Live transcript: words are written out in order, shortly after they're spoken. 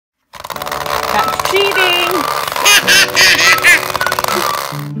cheating!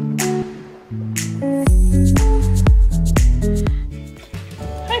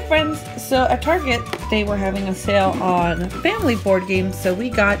 Hi friends! So at Target, they were having a sale on family board games, so we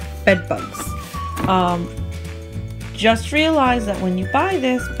got bed bugs. Just realized that when you buy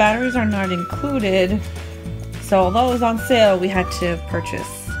this, batteries are not included. So although it was on sale, we had to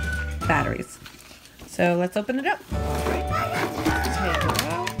purchase batteries. So let's open it up. Take it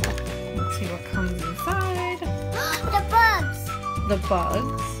out. Let's see what comes inside. The bugs! The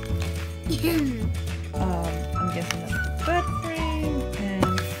bugs. I'm guessing that's the bed frame,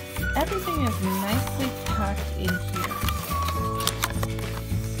 and everything is nicely packed in here.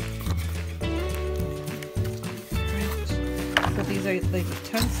 So these are the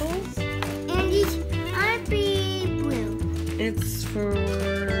utensils. And these are blue. It's for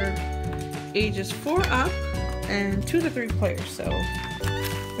ages 4 up and 2 to 3 players. So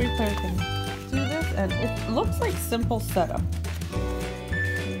 3 players can do this, and it looks like simple setup.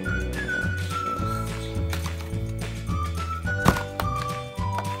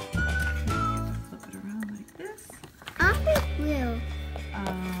 Flip it around like this. Blue.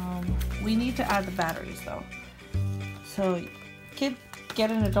 We need to add the batteries though. So kid,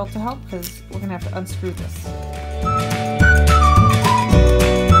 get an adult to help because we're gonna have to unscrew this.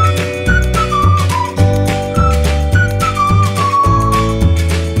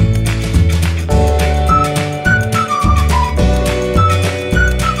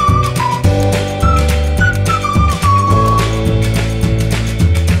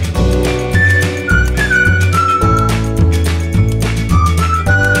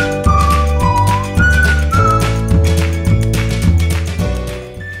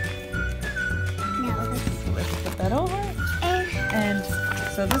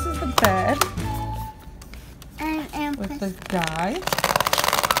 So this is the bed with the guy.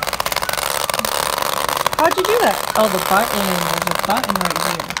 How'd you do that? Oh, the button. There's a button right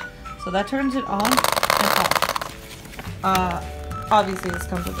here. So that turns it on and off. Obviously this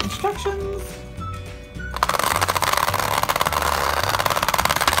comes with instructions.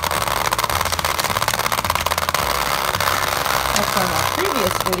 That's from our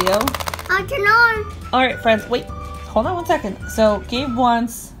previous video. I'll turn on. Alright friends, wait. Hold on 1 second. So Gabe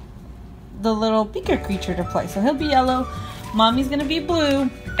wants the little beaker creature to play. So he'll be yellow, Mommy's gonna be blue,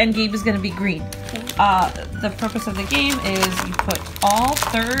 and Gabe is gonna be green. The purpose of the game is you put all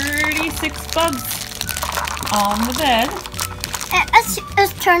 36 bugs on the bed.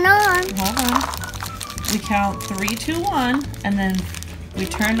 Let's turn on. Hold on. We count 3, 2, 1, and then we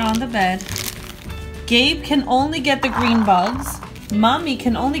turn on the bed. Gabe can only get the green bugs. Mommy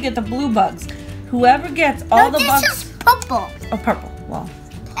can only get the blue bugs. Whoever gets all the bugs. This is purple. Oh, purple. Well.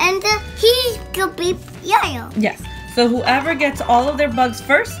 And he could be yellow. Yes. So whoever gets all of their bugs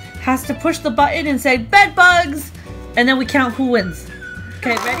first has to push the button and say bed bugs, and then we count who wins.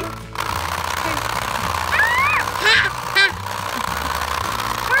 Okay, ready?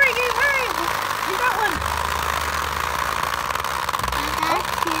 Hurry, Gabe, hurry! You got one.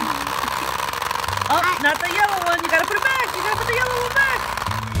 Oh, not the yellow one. You gotta put it back. You gotta put the yellow one back.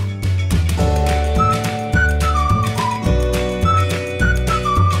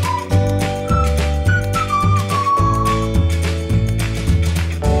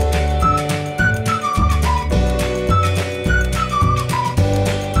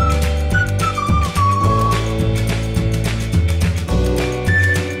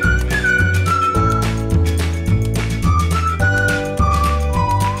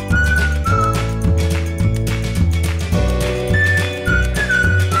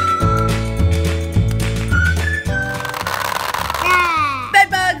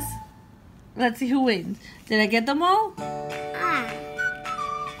 Let's see who wins. Did I get them all?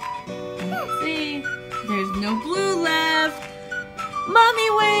 Let's see. There's no blue left. Mommy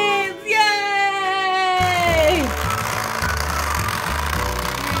wins! Yay!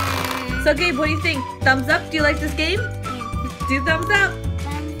 So Gabe, what do you think? Thumbs up? Do you like this game? Yeah. Do thumbs up.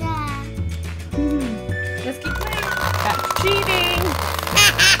 Thumbs up. Let's keep playing. That's cheating.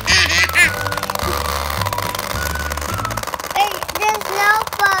 There's no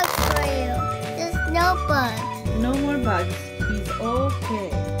bugs for you. There's no bugs. No more bugs. He's okay.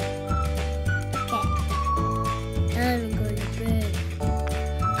 Okay. I'm going to bed.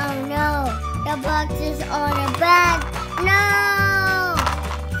 Oh no, the box is on a bed.